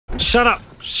Shut up!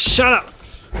 Shut up!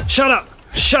 Shut up!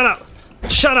 Shut up!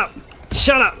 Shut up!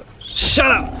 Shut up!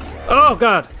 Shut up! Oh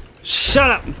god! Shut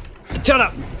up! Shut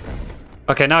up!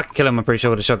 Okay, now I can kill him, I'm pretty sure,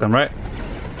 with a shotgun, right?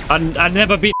 I'd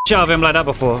never beat the shit out of him like that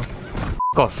before.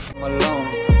 F off. I'm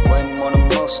alone, when more than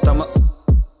most, I'm a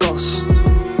ghost.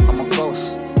 I'm a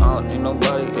ghost. I don't need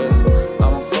nobody, yeah.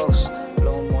 I'm a ghost.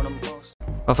 Alone more than most.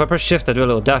 Oh, if I press shift, I do a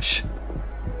little dash.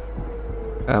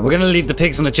 We're gonna leave the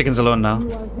pigs and the chickens alone now.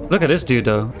 Look at this dude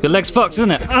though. Your leg's fucked,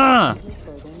 isn't it? Ah!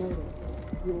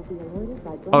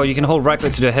 Oh, you can hold right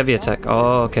click to do a heavy attack.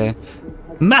 Oh, okay.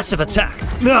 Massive attack!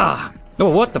 Ah! Oh,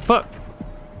 what the fuck?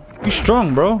 You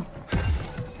strong, bro.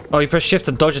 Oh, you press shift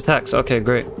to dodge attacks. Okay,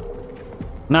 great.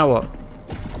 Now what?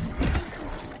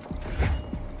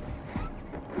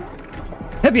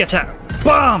 Heavy attack!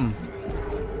 Bomb!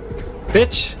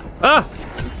 Bitch! Ah!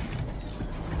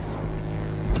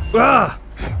 Ah!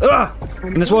 Ah!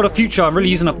 In this world of future, I'm really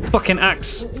using a fucking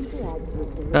axe.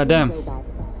 God damn.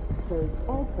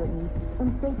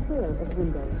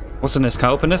 What's in this? Can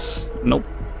I open this? Nope.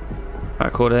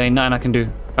 Alright, cool. There ain't nothing I can do.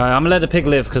 I'm gonna let the pig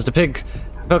live because the pig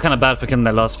felt kind of bad for killing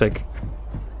that last pig.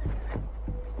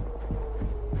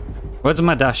 Where's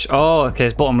my dash? Oh, okay.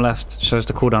 It's bottom left. Shows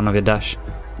the cooldown of your dash.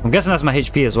 I'm guessing that's my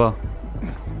HP as well.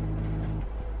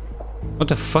 What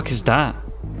the fuck is that?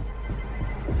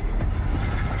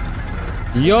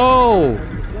 Yo!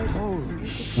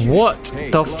 What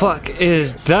the fuck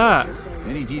is that?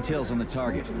 Any details on the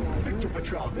target?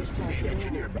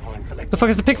 The fuck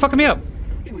is the pig fucking me up?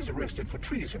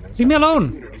 Leave me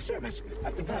alone.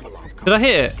 Did I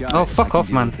hit it? Oh, fuck off,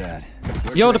 man.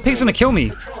 Yo, the pig's gonna kill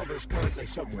me.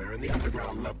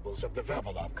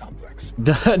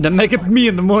 The mega me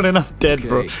in the morning, I'm dead,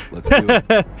 bro.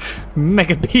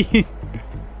 Mega bean.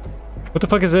 What the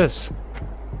fuck is this?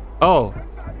 Oh.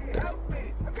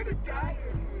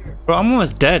 Bro, I'm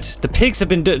almost dead. The pigs have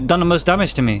been done the most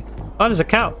damage to me. Oh, there's a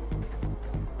cow.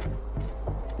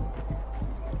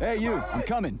 Hey, you! I'm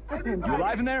coming. You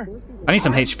alive in there? I need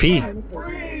some HP.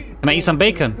 Can I eat some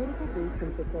bacon?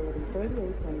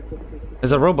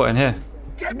 There's a robot in here.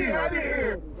 Get me out of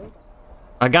here!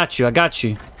 I got you. I got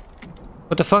you.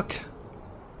 What the fuck?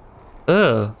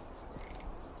 Ugh.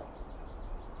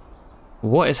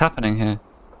 What is happening here?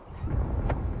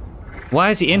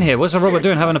 Why is he in here? What's the robot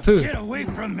doing having a poo? Get away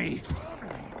from me!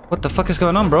 What the fuck is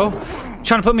going on, bro?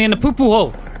 Trying to put me in the poo-poo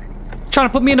hole. Trying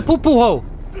to put me in the poo-poo hole.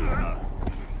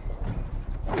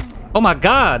 Oh my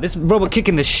god, this robot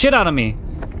kicking the shit out of me.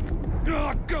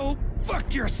 Go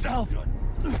fuck yourself!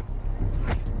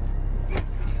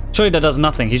 Surely that does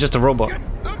nothing. He's just a robot. Get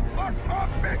the fuck off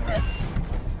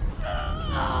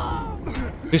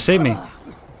me! Who saved me?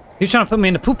 He's trying to put me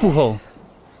in the poo-poo hole.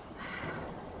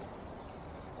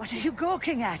 What are you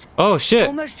gawking at? Oh shit.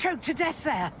 Almost choked to death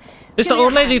there. It's the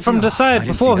old lady from the side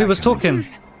before who was talking.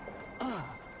 Oh,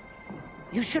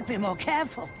 you should be more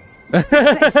careful. This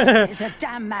place is a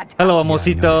damn mad. Hello,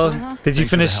 amorcito. Did you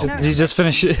finish? Did you just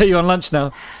finish? You're on lunch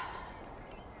now.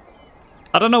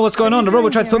 I don't know what's going on. The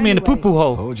robot tried to put me in the poo-poo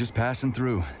hole. Oh, just passing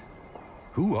through.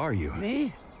 Who are you?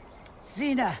 Me?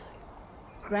 Xena.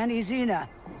 Granny Xena.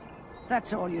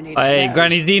 That's all you need to Hey, know.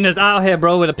 Granny Xena's out here,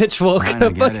 bro, with a pitchfork,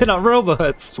 fucking up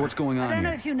robots. So what's going on I don't know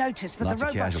here? if you noticed, but Lots the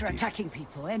of robots are casualties. attacking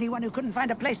people. Anyone who couldn't find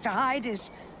a place to hide is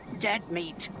dead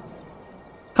meat.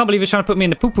 Can't believe he's trying to put me in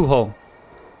the poo-poo hole.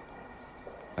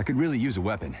 I could really use a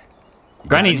weapon. You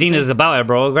Granny got anything? Xena's about it,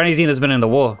 bro. Granny Xena's been in the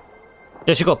war.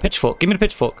 Yeah, she got a pitchfork. Give me the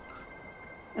pitchfork.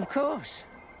 Of course.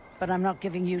 But I'm not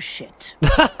giving you shit.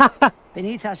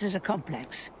 Beneath us is a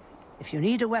complex. If you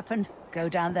need a weapon, go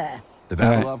down there. The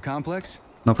Alright. Vavilov complex?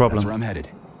 No That's where problem. I'm headed.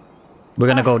 We're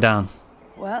gonna go down.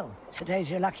 Well, today's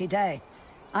your lucky day.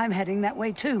 I'm heading that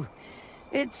way too.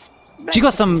 It's She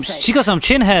got some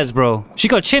chin hairs, bro. She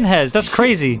got chin hairs. That's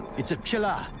crazy. It's a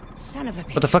chilla. Son of a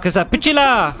What the fuck is that?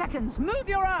 Pichila! 30 seconds, move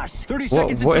your ass! 30 What-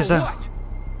 seconds what until is that?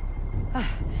 what?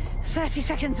 30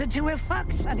 seconds until we're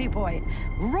fucked, sonny boy.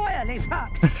 Royally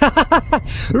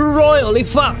fucked. Royally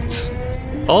fucked.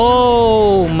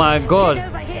 Oh my Get god.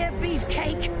 over here,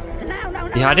 beefcake.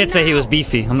 No, Yeah, I did say he was now.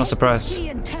 beefy. I'm not Take surprised. this key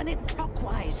and turn it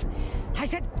clockwise. I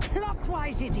said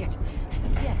clockwise, idiot.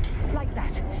 Yeah, like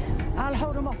that. I'll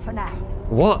hold him off for now.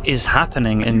 What is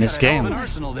happening in this Got a hell of an game?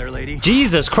 arsenal there, lady.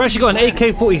 Jesus Christ, you got an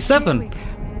AK-47.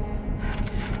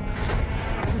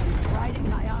 Riding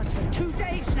my ass for 2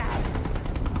 days now.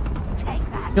 Take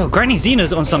that. Yo, Granny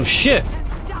Xena's on some shit.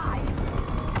 Die.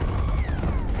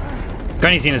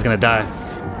 Granny Xena's gonna die.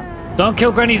 Don't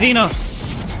kill Granny Xena.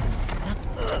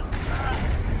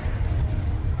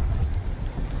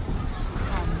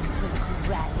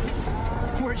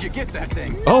 Where'd you get that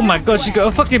thing? Oh my god, she got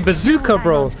a fucking bazooka,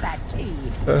 bro. That key.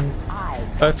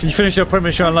 I If you finish your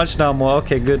appointment, you're on lunch now, more.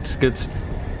 Okay, good, good.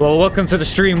 Well, welcome to the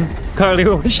stream. Currently,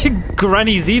 we're watching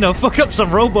Granny Xena fuck up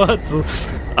some robots.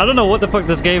 I don't know what the fuck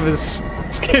this game is.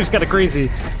 This game's kind of crazy.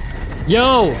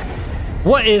 Yo,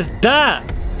 what is that?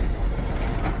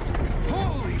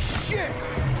 Holy shit!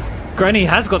 Granny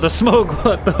has got the smoke.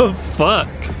 What the fuck?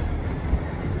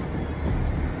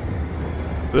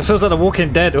 It feels like The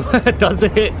Walking Dead. Does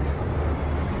it?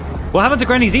 What happened to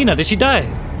Granny Xena? Did she die?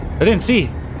 I didn't see.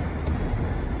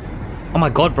 Oh my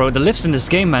god, bro. The lifts in this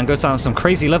game, man, go down some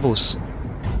crazy levels.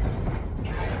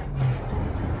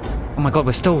 Oh my god,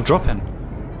 we're still dropping.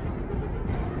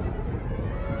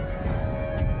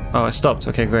 Oh, it stopped.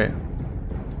 Okay, great.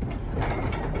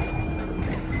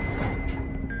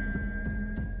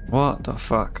 What the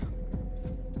fuck?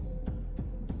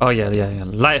 Oh yeah, yeah, yeah.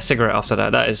 Light a cigarette after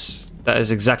that. That is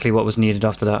exactly what was needed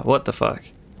after that. What the fuck?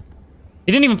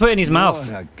 He didn't even put it in his mouth.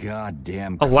 What a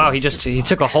goddamn Oh wow, he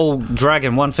took a whole drag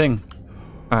in one thing.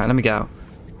 Alright, let me get out.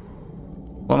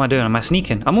 What am I doing? Am I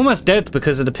sneaking? I'm almost dead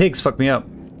because of the pigs fucked me up.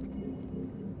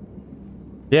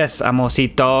 Yes,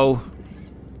 amorcito.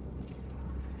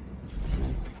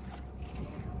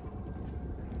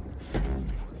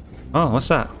 Oh, what's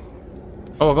that?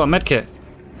 Oh, I got a medkit.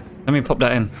 Let me pop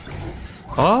that in.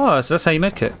 Oh, so that's how you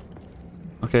medkit.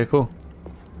 Okay, cool.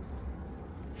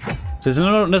 So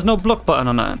there's no block button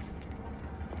on that.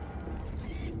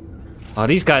 Oh,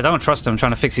 these guys, I don't trust them. I'm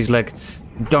trying to fix his leg.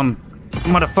 Dumb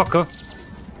motherfucker.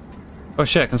 Oh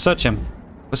shit, I can search him.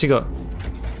 What's he got?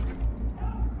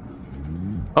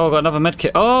 Oh, I got another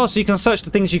medkit. Oh, so you can search the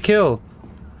things you kill.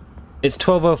 It's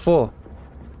 1204.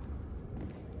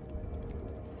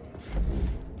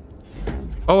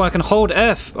 Oh, I can hold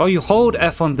F. Oh, you hold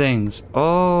F on things.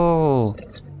 Oh.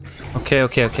 Okay,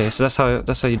 okay, okay. So that's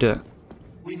how you do it.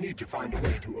 We need to find a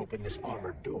way to open this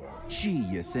armored door. Gee,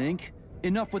 you think?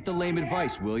 Enough with the lame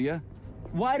advice, will ya?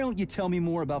 Why don't you tell me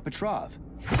more about Petrov?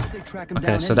 How'd they track him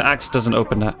down Okay, so the axe doesn't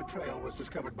open that. Betrayal was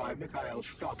discovered by Mikhail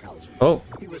Stockhausen. Oh.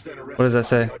 He was then What does that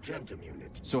say? arrested by a Gentum unit.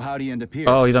 So how do you end up here?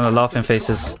 Oh, you done the laughing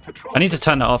faces. I need to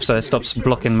turn that off so it stops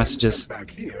blocking messages. Back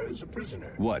here as a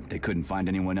prisoner. What? They couldn't find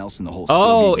anyone else in the whole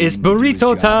Oh, Soviet it's Union to do his burrito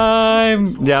job?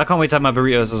 time! Yeah, I can't wait to have my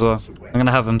burritos as well. I'm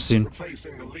gonna have them soon.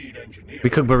 Replacing the lead engineer. We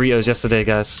cooked burritos yesterday,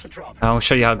 guys. I'll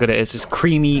show you how good it is. It's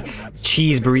creamy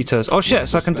cheese burritos. Oh shit,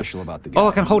 so I can... Special about the Oh, I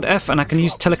guy? can hold F and I can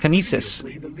use telekinesis.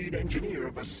 The lead engineer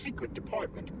of a secret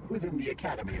department within the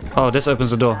Academy of Oh, this opens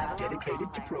the door.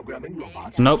 dedicated to programming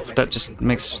robots. Nope, that just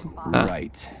makes...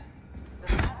 Right.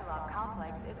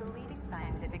 Complex is a leading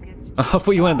scientific institute. I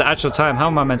thought you wanted the actual time. How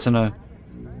am I meant to know?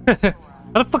 How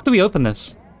the fuck do we open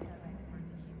this?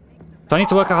 Do I need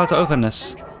to work out how to open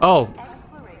this? Oh,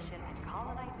 Exploration and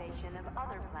colonization of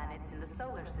other planets in the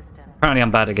solar system. apparently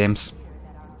I'm bad at games.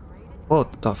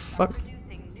 What the fuck?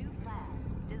 Producing new plants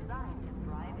designed to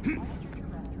thrive in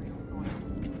extraterrestrial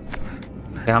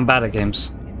soil. Yeah, I'm bad at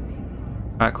games.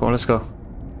 Alright, cool, let's go.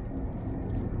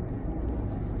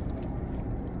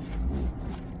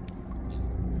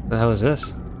 The hell is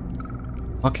this?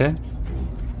 Okay.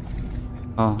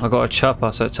 Oh, I got a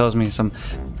chopper, so it tells me some...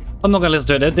 I'm not gonna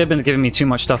listen to it. They've been giving me too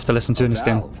much stuff to listen to in this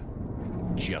game. Valve.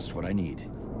 Just what I need.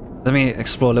 Let me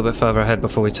explore a little bit further ahead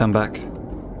before we turn back.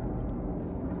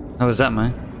 How was that,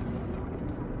 man?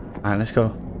 Alright, let's go.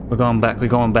 We're going back, we're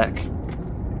going back.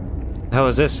 How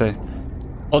does this say?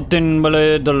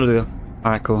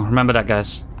 Alright, cool. Remember that,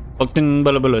 guys.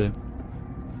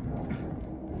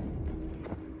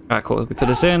 Alright, cool. We put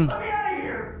this in.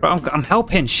 Bro, I'm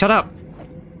helping. Shut up.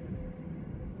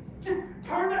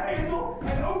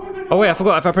 Oh wait, I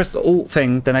forgot. If I press the Alt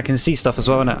thing, then I can see stuff as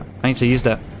well, innit? I need to use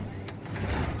that.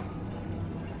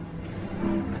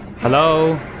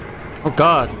 Hello? Oh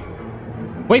god.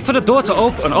 Wait for the door to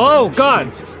open. Oh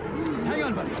god! Hang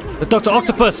on, buddy. The Dr.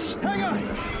 Octopus! Hang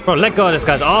on. Bro, let go of this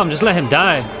guy's arm. Just let him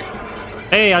die.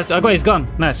 Hey, I got his gun.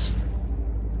 Nice.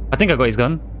 I think I got his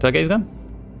gun. Did I get his gun?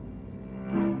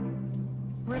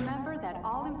 Remember that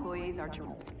all employees are to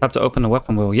Have to open the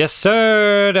weapon wheel. Yes,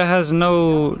 sir. That has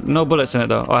no bullets in it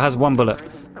though. Oh, it has one bullet.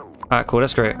 Alright, cool.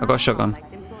 That's great. I got a shotgun.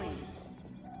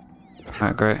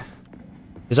 Alright, great.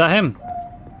 Is that him?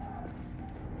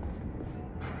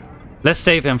 Let's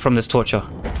save him from this torture.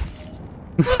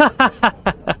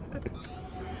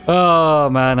 Oh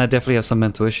man, I definitely have some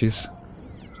mental issues.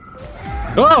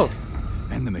 Oh!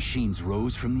 And the machines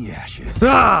rose from the ashes.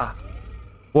 Ah!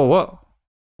 Whoa, what?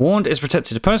 Warned is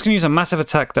protected. Opponents can use a massive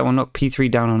attack that will knock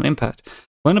P3 down on impact.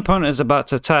 When an opponent is about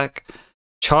to attack,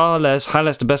 Charles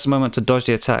highlights the best moment to dodge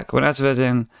the attack. When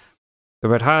activating the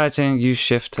red highlighting, use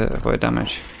shift to avoid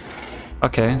damage.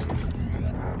 Okay.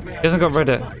 He hasn't got red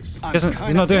yet. He's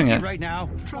not doing it. Right now.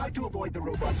 Try to avoid the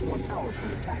robot's more powerful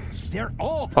attacks. They're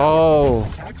all Oh.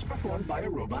 Attacks performed by a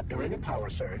robot during a power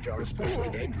surge are especially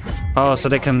dangerous. Oh, so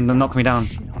they can knock me down.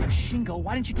 Shingo,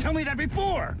 why didn't you tell me that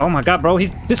before? Oh my god, bro.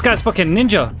 This guy's fucking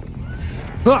ninja.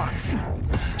 Ah.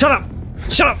 Shut up.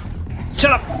 Shut up.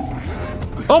 Shut up.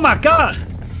 Oh my god.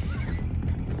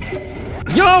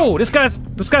 Yo, this guy's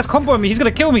comboing me. He's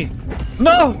gonna kill me.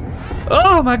 No.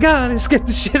 Oh my god, he scared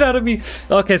the shit out of me.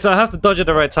 Okay, so I have to dodge at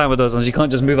the right time with those ones. You can't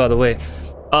just move out of the way.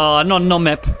 No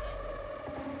map.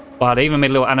 Wow, they even made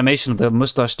a little animation of the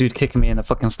mustache dude kicking me in the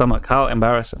fucking stomach. How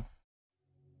embarrassing.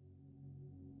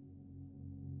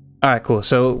 Alright, cool.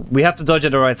 So we have to dodge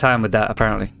at the right time with that,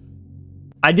 apparently.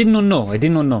 I did not know,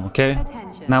 okay?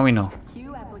 Attention. Now we know.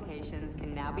 Queue applications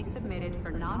can now be submitted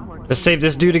for non-working. Let's save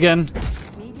this dude again.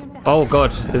 Medium to Oh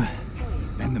god.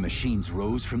 And the machines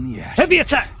rose from the ashes. Heavy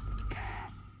attack!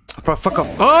 Bro, fuck off.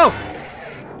 Oh!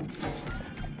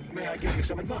 May I give you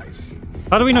some advice?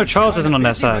 How do we know Charles isn't on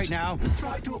their Right side? now.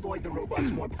 Try to avoid the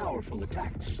robot's more powerful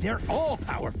attacks. They're all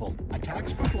powerful.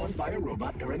 Attacks performed by a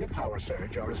robot during a power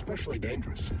surge are especially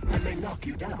dangerous and may knock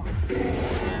you down.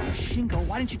 Shingo,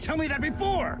 why didn't you tell me that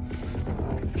before?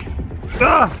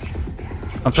 Ah!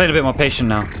 I'm playing a bit more patient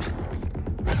now.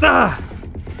 Ah!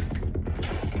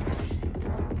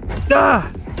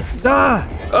 Ah! Ah!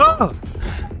 Oh!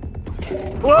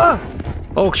 Whoa!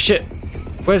 Oh shit.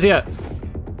 Where's he at?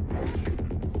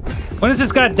 When does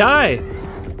this guy die?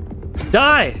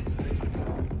 Die!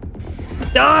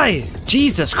 Die!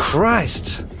 Jesus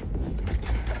Christ!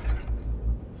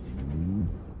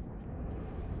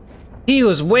 He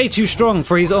was way too strong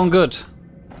for his own good.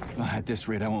 At this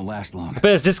rate, I won't last long. I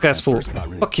bet it's this guy's fault. First bout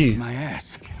really Fuck you. kicked my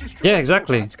ass. Yeah,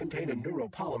 exactly. Robots contain a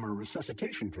neuropolymer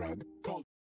resuscitation drug called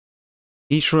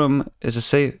Each restroom is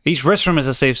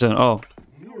a safe zone. Oh.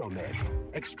 Neuromed.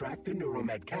 Extract the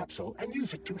Neuromed capsule and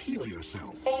use it to heal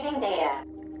yourself. saving data.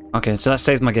 Okay, so that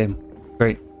saves my game.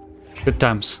 Great. Good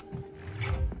times.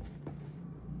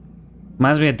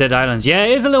 Reminds me of Dead Island. Yeah,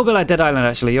 it is a little bit like Dead Island,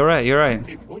 actually. You're right, you're right.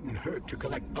 It wouldn't hurt to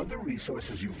collect other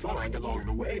resources you find along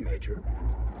the way, Major.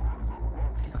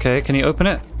 Okay, can you open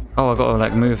it? Oh, I gotta,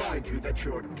 like, move. Remind you that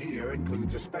your gear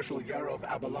includes a special Yarrow of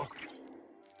Abalok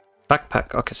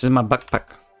Backpack. Okay, this is my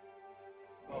backpack.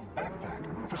 of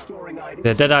backpack for storing items.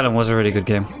 Yeah, Dead Island was a really good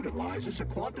game. Utilizes a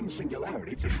quantum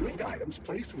singularity to shrink items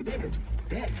placed within it,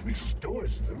 then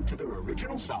restores them to their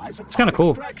original size. It's kind of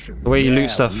cool. The way you loot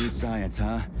stuff. Weird science,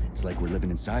 huh? It's like we're living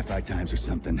in sci-fi times or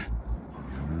something.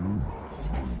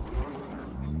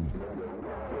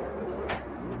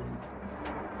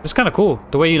 It's kind of cool.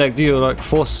 The way you, like, do your, like,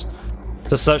 force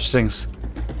to search things.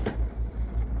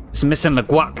 It's missing the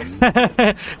guac.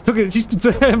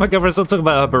 My girlfriend's still talking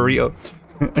about her burrito.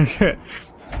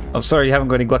 I'm sorry you haven't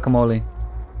got any guacamole.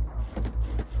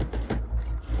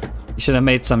 You should have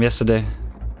made some yesterday.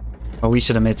 Or we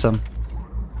should have made some.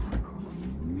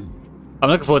 I'm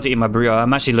looking forward to eating my burrito.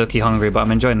 I'm actually low-key hungry, but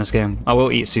I'm enjoying this game. I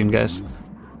will eat soon, guys.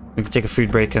 We can take a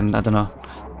food break and, I don't know.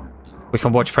 We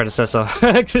can watch Predecessor.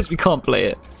 Because we can't play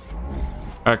it.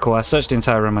 Alright, cool. I searched the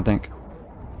entire room, I think.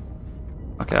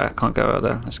 Okay, I can't go out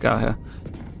there. Let's go out here.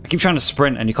 I keep trying to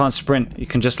sprint, and you can't sprint. You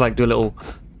can just, like, do a little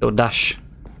dash.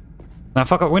 Can I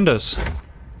fuck up windows?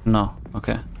 No.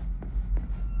 Okay.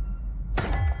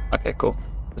 Okay, cool.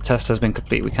 The test has been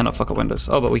complete. We cannot fuck up windows.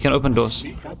 Oh, but we can open doors.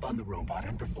 Sneak up on the robot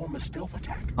and perform a stealth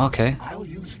attack. Okay. I'll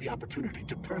use the opportunity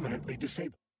to permanently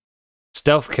disable.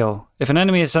 Stealth kill. If an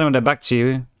enemy is sending their back to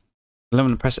you,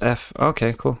 limit press F.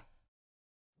 Okay, cool.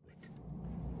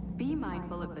 Be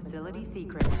mindful of facility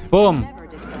secrets. Boom. Never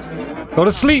discuss your Go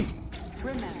to sleep.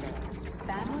 Remember,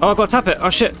 family Oh, I gotta tap it. Oh,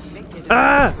 shit.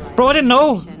 Ah! Bro, I didn't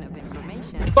know. of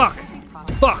information. Fuck.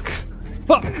 Fuck.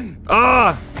 Fuck.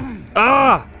 Ah.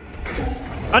 Ah.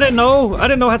 I didn't know. I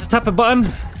didn't know how to tap a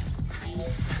button.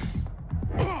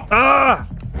 Ah.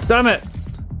 Damn it.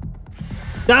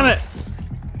 Damn it.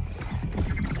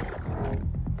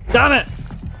 Damn it.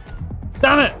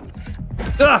 Damn it.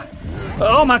 Ah.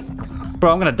 Oh, my.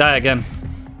 Bro, I'm gonna die again.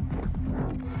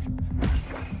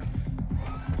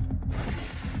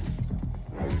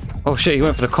 Oh shit, he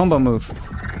went for the combo move.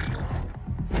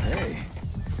 Hey.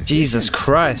 Jesus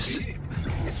Christ.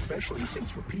 Especially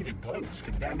since repeated blows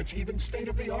can damage even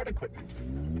state-of-the-art equipment.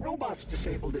 Robots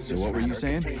disabled in So this what were you manner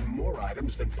saying? contain more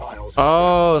items than files.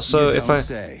 Oh, so You if don't I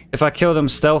say. kill them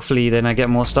stealthily, then I get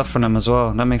more stuff from them as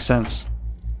well. That makes sense.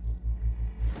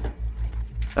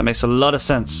 That makes a lot of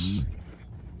sense.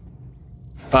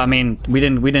 But I mean, we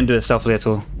didn't do it stealthily at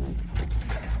all.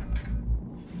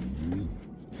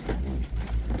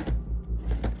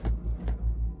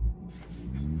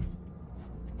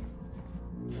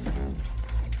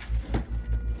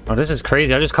 Oh, this is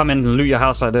crazy. I just come in and loot your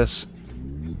house like this.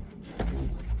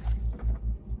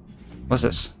 What's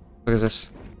this? What is this?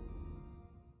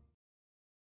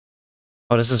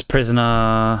 Oh, this is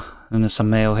prisoner. And there's some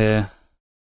mail here.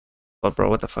 Oh, bro,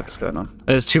 what the fuck is going on?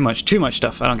 There's too much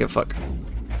stuff. I don't give a fuck.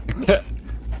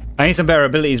 I need some better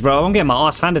abilities, bro. I'm getting my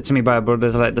ass handed to me by bro.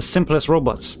 There's like the simplest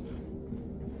robots.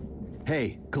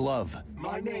 Hey, Glove.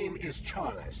 My name is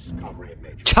Charles, Comrade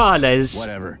Major. Charles.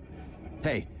 Whatever.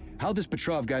 Hey, how'd this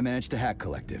Petrov guy manage to hack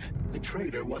Collective? The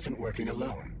traitor wasn't working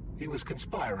alone. He was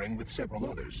conspiring with several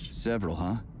others. Several,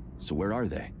 huh? So where are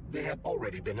they? They have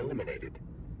already been eliminated.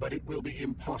 But it will be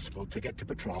impossible to get to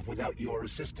Petrov without your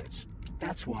assistance.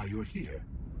 That's why you're here.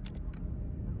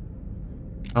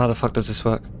 How the fuck does this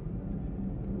work?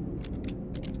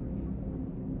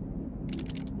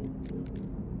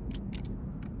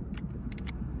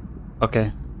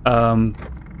 Okay.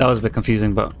 That was a bit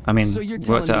confusing, but I mean, so you're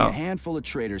worked telling it me a out. handful of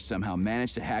traitors somehow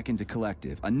managed to hack into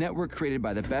Collective, a network created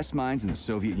by the best minds in the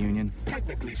Soviet Union?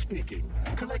 Technically speaking,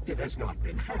 Collective has not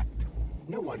been hacked.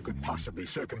 No one could possibly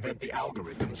circumvent the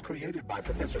algorithms created by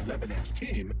Professor Lebenev's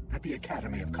team at the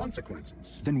Academy of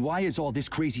Consequences. Then why is all this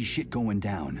crazy shit going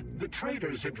down? The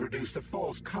traitors introduced a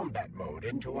false combat mode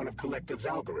into one of Collective's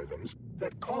algorithms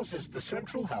that causes the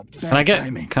central hub to... Can I get?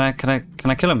 Can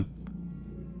I kill him?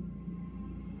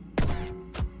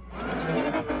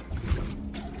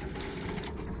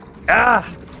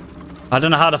 Ah! I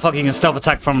don't know how the fuck you can stealth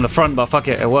attack from the front, but fuck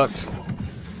it, it worked.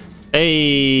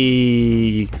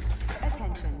 Hey!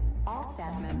 Attention, all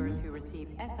staff members who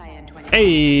received SIN 20.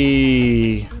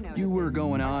 Hey! You were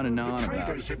going on and on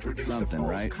about something,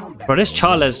 right? Bro, this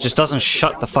Charles just doesn't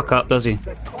shut the fuck up, does he?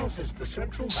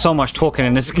 So much talking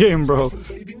in this game, bro.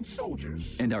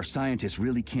 And our scientists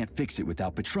really can't fix it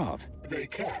without Petrov. They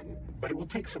can, but it will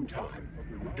take some time,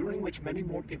 during which many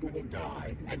more people will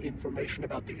die, and information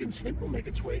about the incident will make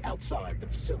its way outside the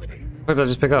facility. What did I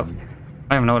just pick up?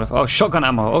 I don't even know what oh, shotgun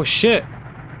ammo. Oh, shit.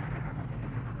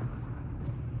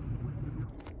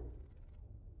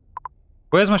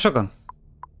 Where's my shotgun?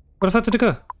 Where the fuck did it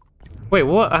go? Wait,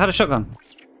 what? I had a shotgun.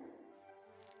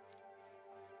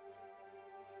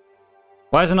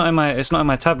 Why is it not in my... It's not in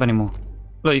my tab anymore.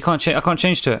 Look, you can't change... I can't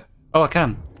change to it. Oh, I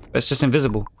can. But it's just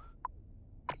invisible.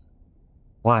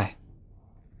 Why?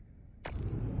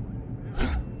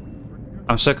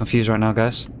 I'm so confused right now,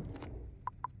 guys.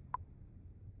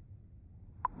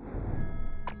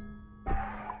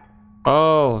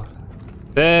 Oh,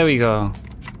 there we go.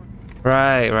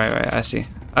 Right. I see.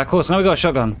 Alright, cool. So now we got a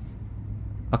shotgun.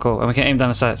 Oh, cool. And we can aim down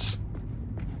the sights.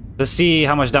 Let's see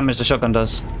how much damage the shotgun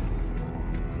does.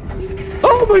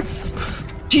 Oh my...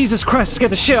 Jesus Christ,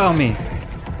 scared the shit out of me.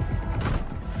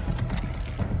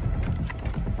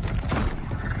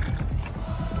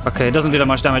 Okay, it doesn't do that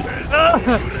much damage. Ah!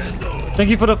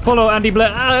 Thank you for the follow, Andy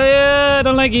Blair. Ah, yeah, I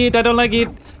don't like it. I don't like it.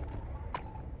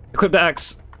 Equip the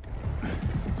axe.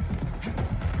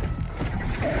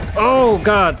 Oh,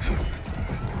 God.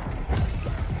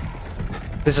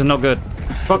 This is not good.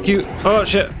 Fuck you. Oh,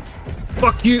 shit.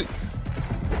 Fuck you.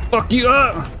 Fuck you.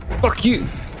 Ah. Fuck you.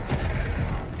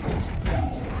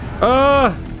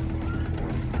 Ah.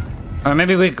 Alright,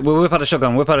 maybe we'll whip out a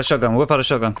shotgun. Whip out a shotgun. Whip out a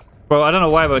shotgun. Bro, I don't know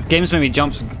why, but games make me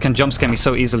can jump scare me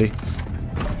so easily.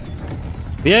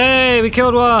 Yay, we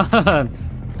killed one!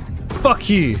 Fuck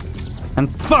you!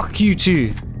 And fuck you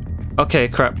too! Okay,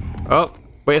 crap. Oh,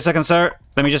 wait a second, sir.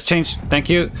 Let me just change. Thank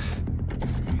you.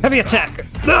 Heavy attack!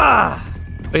 Ah!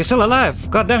 But you're still alive.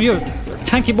 God damn, you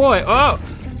tanky boy. Oh!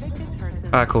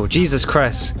 Alright, cool. Jesus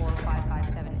Christ.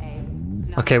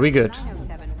 Okay, we good.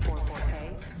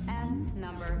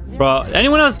 Bro,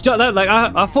 anyone else that? Like,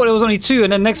 I thought it was only two,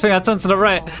 and then next thing I turned to the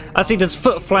right, I see this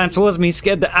foot flying towards me,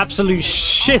 scared the absolute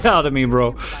shit out of me,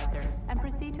 bro.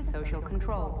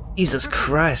 Jesus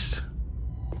Christ.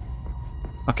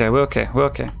 Okay, we're okay. We're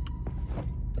okay.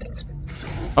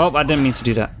 Oh, I didn't mean to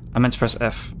do that. I meant to press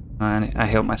F. I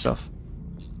healed myself.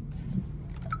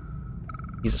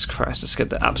 Jesus Christ, that scared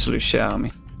the absolute shit out of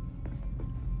me.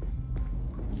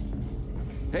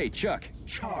 Hey, Chuck.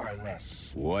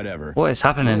 Charles. Whatever. What is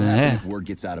happening in here? If word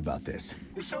gets out about this.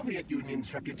 The Soviet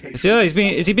Union's reputation.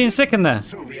 Is he being sick in there?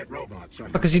 Soviet robots are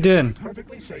What is he doing?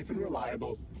 perfectly safe and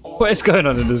reliable. What is going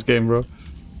on in this game, bro?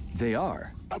 They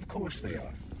are. Of course they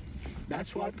are.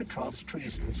 That's why Petrov's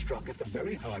treason struck at the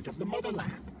very heart of the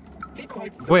motherland. He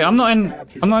quite Wait, I'm not in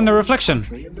the reflection.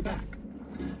 in the back.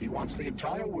 He wants the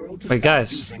entire world to Wait, stop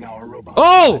guys. using our robots.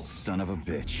 Oh! Son of a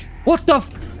bitch. What the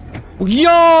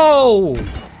Yo!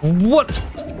 What?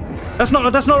 That's not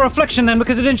a reflection then,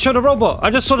 because it didn't show the robot. I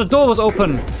just saw the door was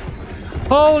open.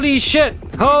 Holy shit!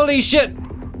 Holy shit!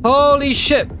 Holy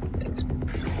shit!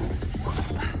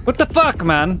 What the fuck,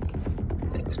 man?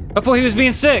 I thought he was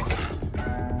being sick.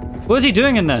 What is he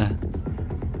doing in there?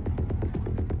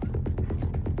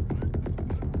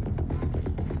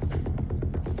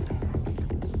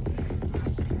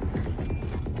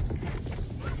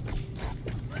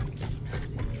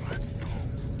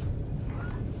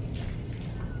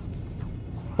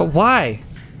 But why?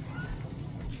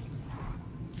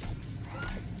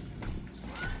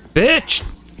 Bitch!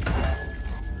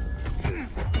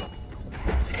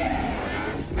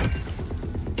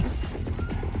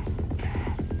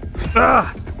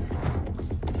 Ah!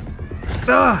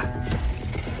 Ah!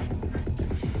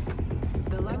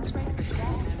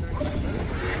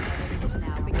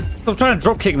 Stop trying to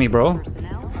drop kick me, bro.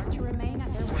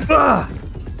 Ah!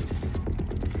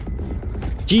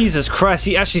 Jesus Christ,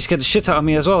 he actually scared the shit out of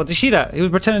me as well. Did you see that? He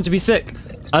was pretending to be sick.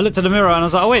 I looked at the mirror and I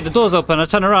was like, oh wait, the door's open. I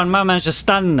turn around, my man's just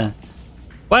standing there.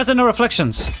 Why is there no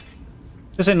reflections?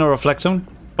 This ain't no reflection.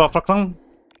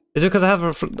 Is it because I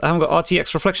haven't got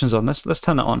RTX reflections on? Let's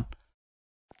turn it on.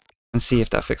 And see if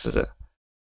that fixes it.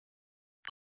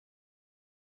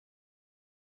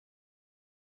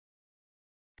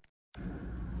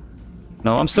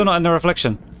 No, I'm still not in the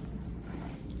reflection.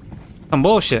 Some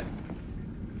bullshit.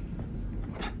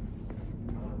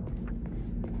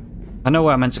 I know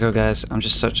where I'm meant to go, guys. I'm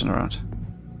just searching around.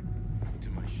 To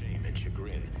my shame and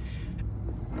chagrin.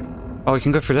 Oh, we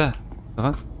can go through there.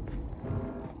 Uh-huh.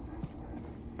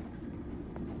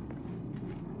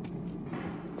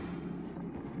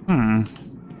 Hmm.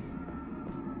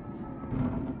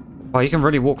 Oh, you can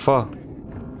really walk far.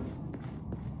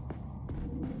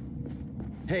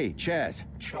 Hey, Chaz.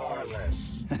 Charles.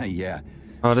 Yeah.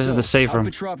 Oh, this is the safe room.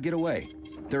 How'd Petrov get away?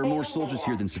 There are more soldiers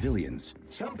here than civilians.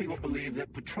 Some people believe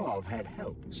that Petrov had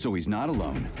help. So he's not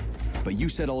alone. But you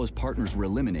said all his partners were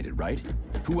eliminated, right?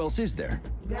 Who else is there?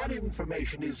 That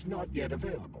information is not yet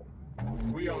available.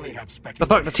 We only have The speculation.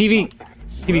 fuck, the TV? not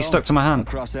facts. TV's stuck to my I'll hand.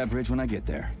 cross that bridge when I get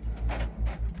there.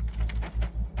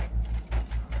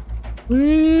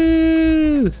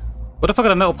 Woo! What the fuck are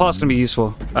the metal parts gonna be used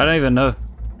for? I don't even know.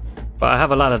 But I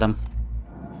have a lot of them.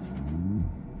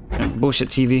 And bullshit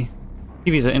TV.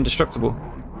 TVs are indestructible.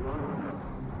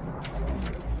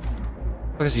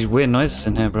 Look at these weird noises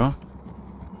in here, bro.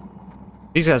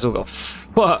 These guys all got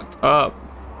fucked up.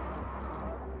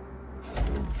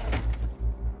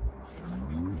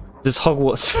 This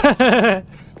Hogwarts.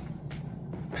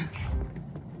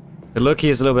 The Loki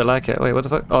is a little bit like it. Wait, what the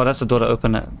fuck? Oh, that's the door to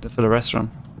open it for the restaurant.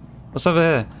 What's over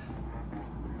here?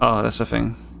 Oh, that's the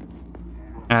thing.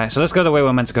 Alright, so let's go the way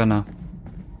we're meant to go now.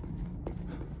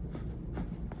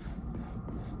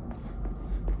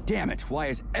 Damn it, why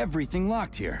is everything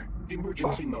locked here?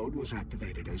 Emergency mode was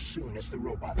activated as soon as the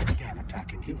robots began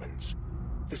attacking humans.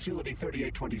 Facility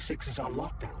 3826 is on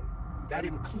lockdown. That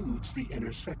includes the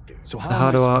inner sector. So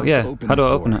How do I, yeah, how do I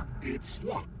open it? It's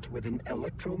locked with an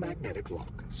electromagnetic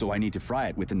lock. So I need to fry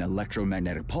it with an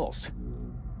electromagnetic pulse.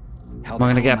 How Am I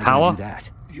gonna get do power? that?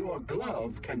 Your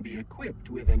glove can be equipped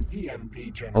with an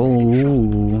EMP generating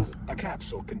Oh. shot. A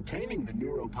capsule containing the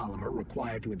neuropolymer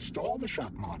required to install the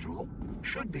shock module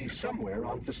should be somewhere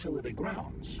on facility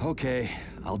grounds. Okay,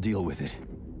 I'll deal with it.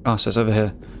 Oh, so it's over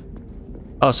here.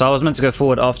 Oh, so I was meant to go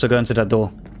forward after going to that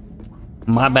door.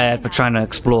 My bad for trying to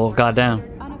explore. Goddamn.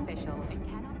 Unofficial and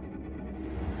cannot.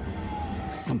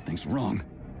 Something's wrong.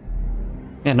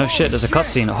 Yeah, no shit. There's a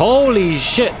cutscene. Holy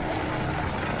shit.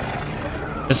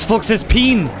 This Fox's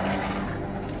peen.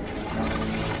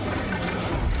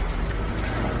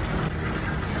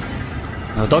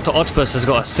 No, Dr. Octopus has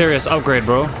got a serious upgrade,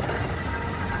 bro.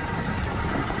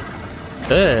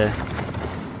 Ugh.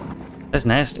 That's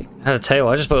nasty. It had a tail.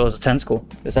 I just thought it was a tentacle.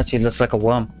 It actually looks like a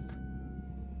worm.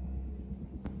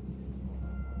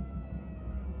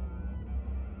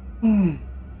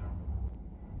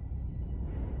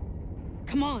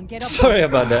 Come on, get up. Sorry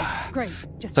about that. Great.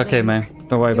 Just It's okay, man.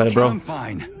 Don't worry about it, I'm bro.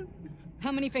 fine.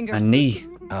 How many A fingers? knee.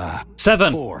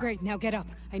 7. 4. Great, now get up.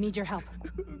 I need your help.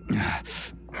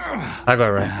 I got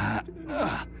it right.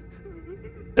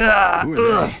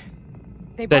 Who are they?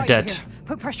 They They're brought dead. you here.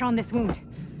 Put pressure on this wound.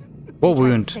 What Try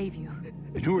to wound? save you.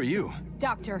 And who are you?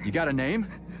 Doctor, You got a name?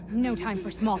 no time for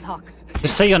small talk.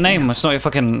 Just say your name. It's not your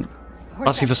fucking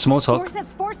asking for small talk.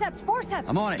 Forceps, forceps, forceps.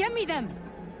 I'm on it. Get me them.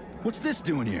 What's this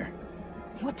doing here?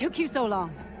 What took you so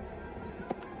long?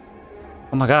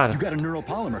 Oh my You god. got a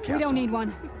neuropolymer capsule. We don't need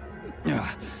one. Yeah.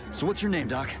 So what's your name,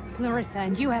 Doc? Larissa,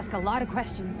 and you ask a lot of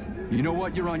questions. You know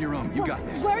what? You're on your own. You got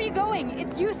this. Where are you going?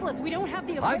 It's useless. We don't have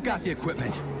the equipment. I've got the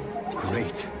equipment.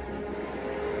 Great.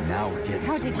 Now we're getting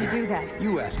How did you somewhere. do that?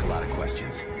 You ask a lot of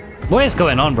questions. What is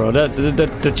going on, bro?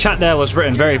 The chat there was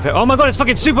written very... Oh my god, it's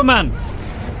fucking Superman!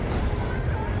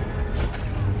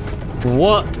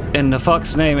 What in the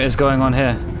fuck's name is going on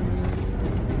here?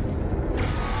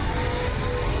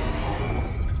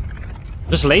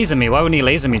 Just laser me. Why wouldn't he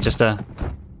laser me just there?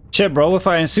 Shit, bro. We're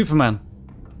fighting Superman.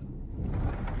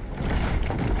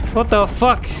 What the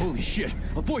fuck? Holy shit!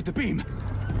 Avoid the beam!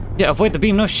 Yeah, avoid the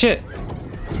beam. No shit.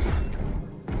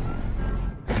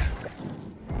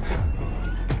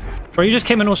 Bro, you just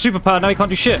came in all superpowered. Now you can't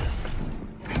do shit.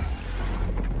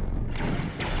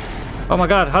 Oh my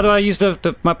god. How do I use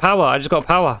my power? I just got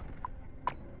power.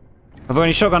 I've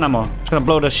only shotgun ammo. I'm just gonna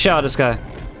blow the shit out of this guy.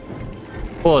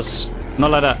 Pause.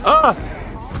 Not like that. Ah!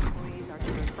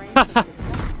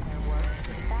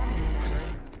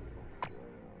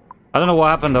 I don't know what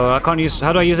happened though. I can't use.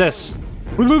 How do I use this?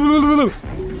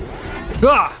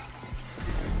 Ah!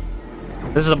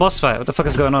 This is a boss fight. What the fuck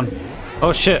is going on?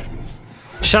 Oh shit!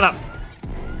 Shut up!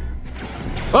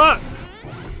 Ah!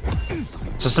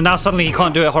 So now suddenly he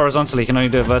can't do it horizontally. He can only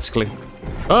do it vertically.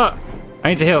 Ah! I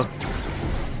need to heal.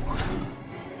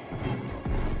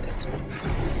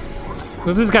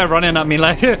 Who's this guy running at me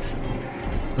like?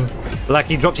 Like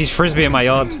he dropped his frisbee in my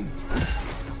yard.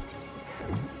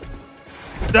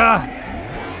 Ah!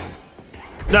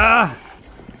 Ah!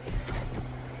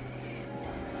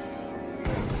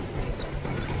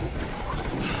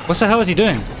 What the hell is he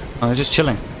doing? Oh, he's just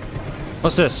chilling.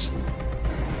 What's this?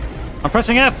 I'm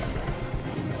pressing F!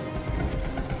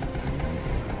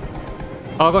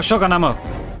 Oh, I got shotgun ammo.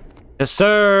 Yes,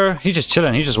 sir. He's just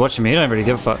chilling. He's just watching me. He don't really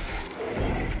give a fuck.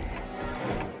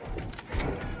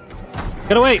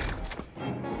 Get away!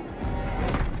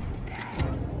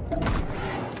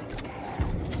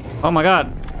 Oh my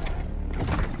god.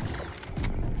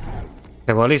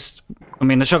 Okay, well at least... I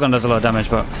mean, the shotgun does a lot of damage,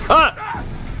 but... Ah!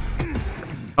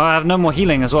 Oh, I have no more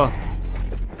healing as well.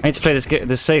 I need to play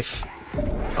this safe.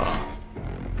 Oh.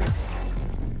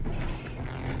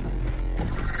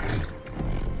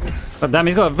 God damn,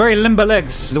 he's got very limber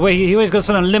legs. The way he always goes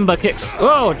for them limber kicks.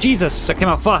 Oh, Jesus. That came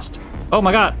out fast. Oh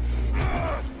my god.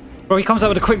 Bro, he comes out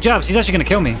with the quick jabs. He's actually going to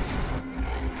kill me.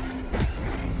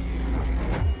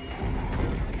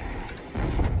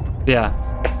 Yeah.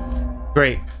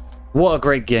 Great. What a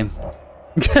great game.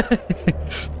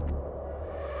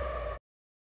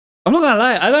 I'm not gonna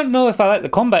lie, I don't know if I like the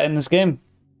combat in this game.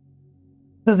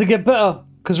 Does it get better?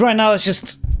 Because right now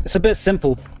it's a bit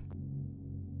simple.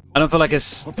 I don't feel like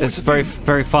it's very,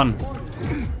 very fun.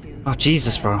 Oh,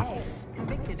 Jesus, bro.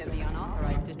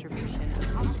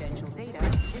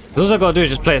 All I gotta do is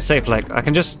just play it safe. Like, I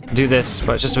can just do this,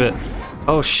 but it's just a bit...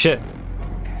 Oh, shit.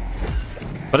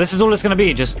 But this is all it's gonna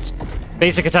be, just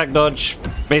basic attack, dodge,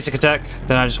 basic attack,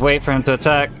 then I just wait for him to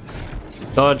attack,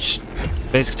 dodge,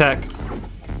 basic attack.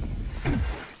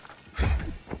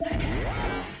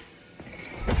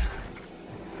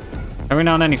 Every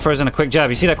now and then he throws in a quick jab.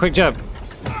 You see that quick jab?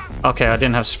 Okay, I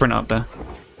didn't have sprint up there.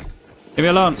 Leave me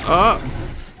alone. Oh!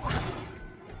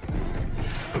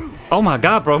 Oh my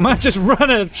god, bro, man, just run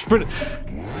and sprint.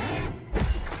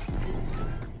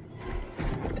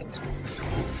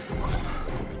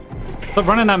 Stop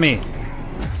running at me.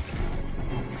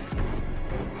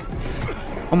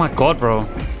 Oh my god, bro.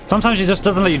 Sometimes he just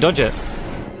doesn't let you dodge it.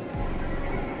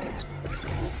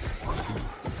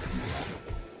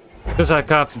 Because I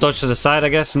have to dodge to the side, I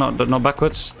guess, not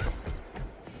backwards.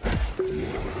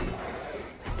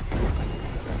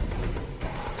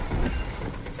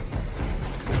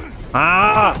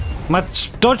 Ah! My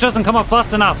dodge doesn't come up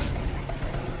fast enough.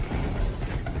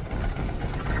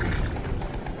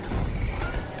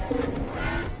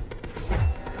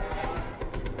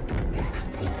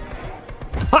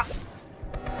 Ha!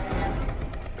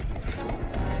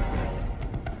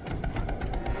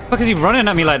 Fuck is he running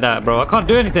at me like that, bro? I can't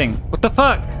do anything. What the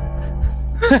fuck?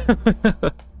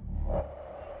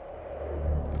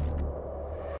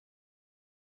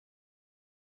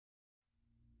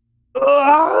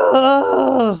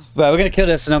 Right, we're gonna kill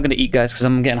this and I'm gonna eat, guys, because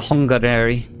I'm getting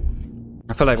hungry.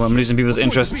 I feel like I'm losing people's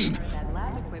interests.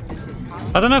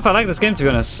 I don't know if I like this game, to be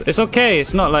honest. It's okay.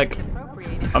 It's not like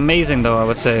amazing though, I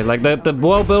would say. Like the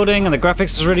world building and the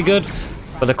graphics is really good,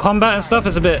 but the combat and stuff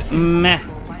is a bit meh.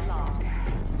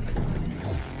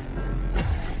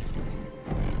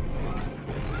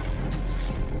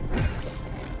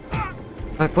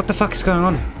 Like, what the fuck is going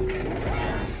on?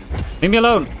 Leave me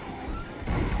alone.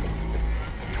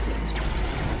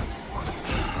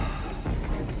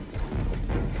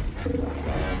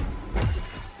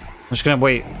 I'm just gonna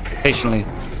wait patiently.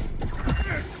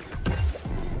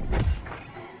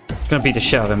 Just gonna beat the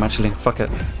shit out of him, actually. Fuck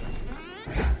it.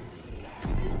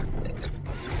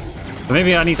 But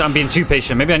maybe I'm being too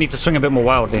patient. Maybe I need to swing a bit more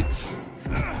wildly.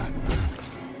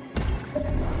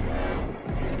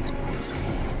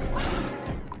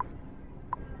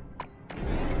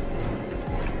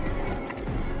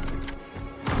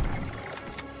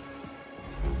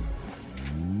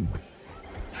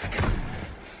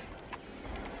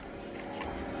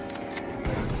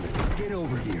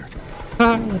 over here.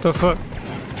 What the fuck?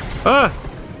 Ah!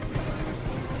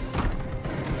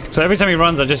 So every time he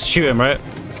runs, I just shoot him, right?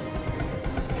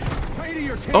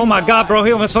 Oh my god, bro,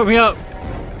 he almost fucked me up.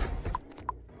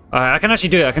 Alright, I can actually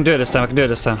do it. I can do it this time. I can do it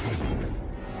this time.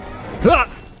 Ah!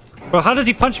 Bro, how does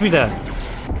he punch me there?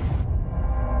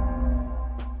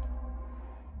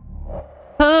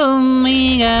 Oh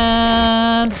my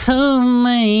god. Oh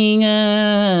my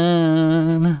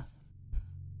god.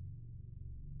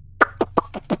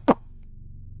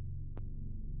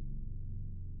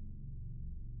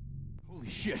 Holy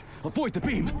shit! Avoid the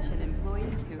beam!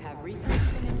 Employees who have recently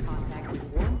been in contact with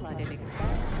warm-blooded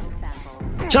experimental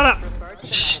samples. Shut up! Refer to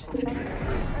Shh. medical sector.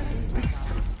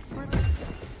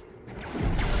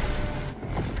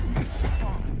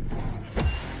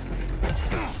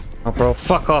 Oh, bro,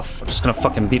 fuck off. I'm just gonna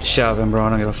fucking beat the shit out of him, bro. I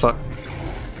don't give a fuck.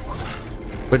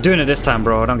 We're doing it this time,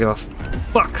 bro. I don't give a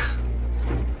fuck.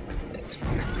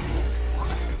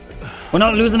 We're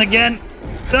not losing again.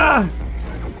 Ah!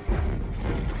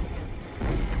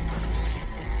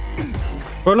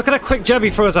 Bro, look at that quick jab he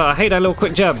throws out. I hate that little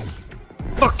quick jab.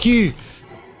 Fuck you.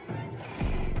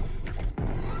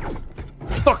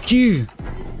 Fuck you.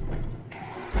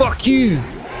 Fuck you.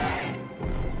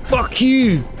 Fuck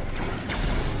you.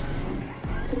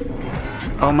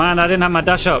 Oh man, I didn't have my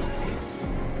dash up.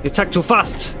 You attacked too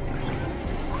fast.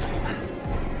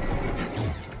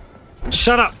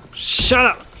 Shut up. Shut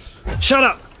up. Shut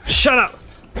up. Shut up.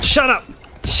 Shut up.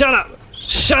 Shut up.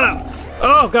 Shut up.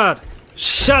 Oh god.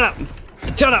 Shut up.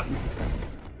 Shut up.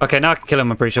 Okay, now I can kill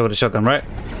him, I'm pretty sure, with a shotgun, right?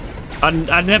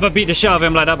 I'd never beat the shit out of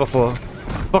him like that before.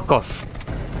 Fuck off.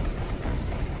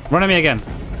 Run at me again.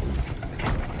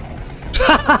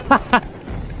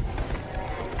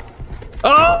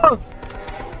 Oh!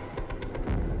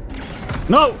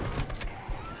 No!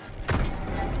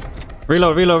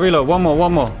 Reload, reload, reload. One more,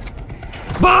 one more.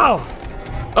 Bow!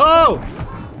 Oh!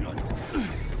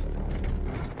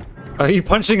 Are you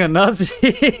punching a Nazi?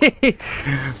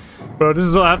 Bro, this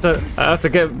is what I have to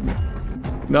get.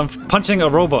 I'm punching a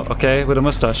robot, okay, with a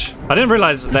mustache. I didn't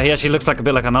realize that he actually looks like a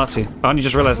bit like a Nazi. I only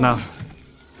just realized now.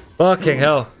 Fucking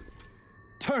hell.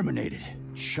 Terminated.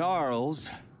 Charles,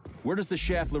 where does the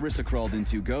shaft Larissa crawled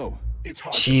into go? It's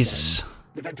hard to Jesus. say.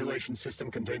 The ventilation system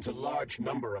contains a large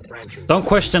number of branches. Don't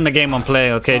question the game I'm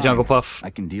playing, okay, Jungle Puff? I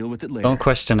can deal with it later. Don't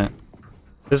question it.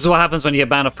 This is what happens when you get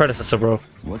banned off Predecessor, bro.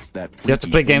 What's that? You have to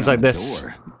play games like this.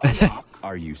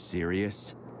 Are you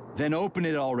serious? Then open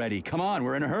it already. Come on,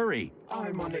 we're in a hurry.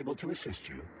 I'm unable to assist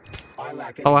you. I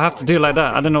lack Oh, I have to do it like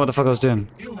that. I didn't know what the fuck I was doing.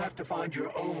 You'll have to find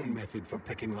your own method for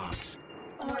picking locks.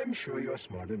 I'm sure you're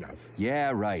smart enough.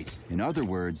 Yeah, right. In other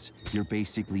words, you're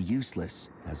basically useless,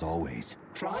 as always.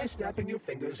 Try snapping your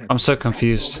fingers at I'm so the exact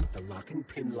confused. moment the lock and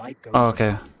pin light goes Oh,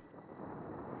 okay.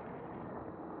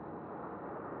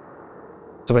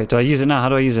 So wait, do I use it now? How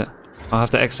do I use it? I'll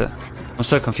have to exit. I'm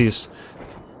so confused.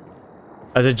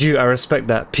 As a Jew, I respect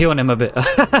that. Pee on him a bit.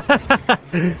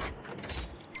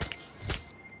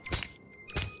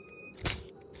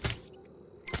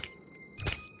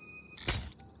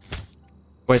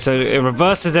 Wait, so it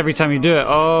reverses every time you do it.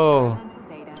 Oh.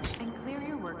 Data and clear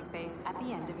your workspace at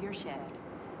the end of your shift.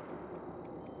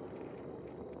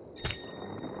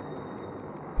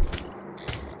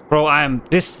 Bro,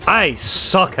 I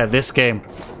suck at this game.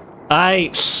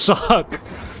 I suck.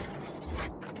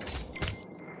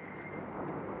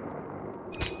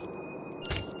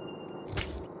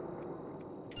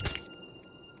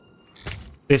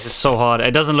 This is so hard.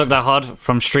 It doesn't look that hard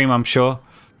from stream, I'm sure.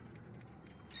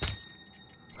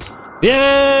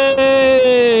 Yay!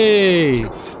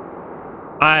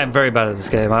 I am very bad at this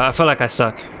game. I feel like I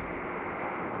suck.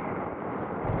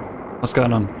 What's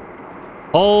going on?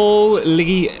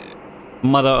 Holy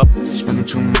mother. Spending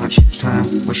too much time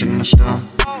wishing on a star.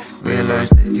 Realize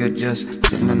that you're just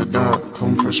sitting in the dark,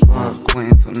 home for a spark,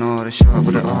 waiting for no other shot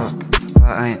with an arc. But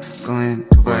I ain't going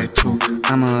 2 by 2.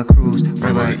 I'ma cruise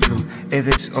right by you. If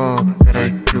it's all that I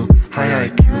do, high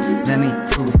IQ, let me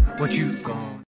prove what you gon'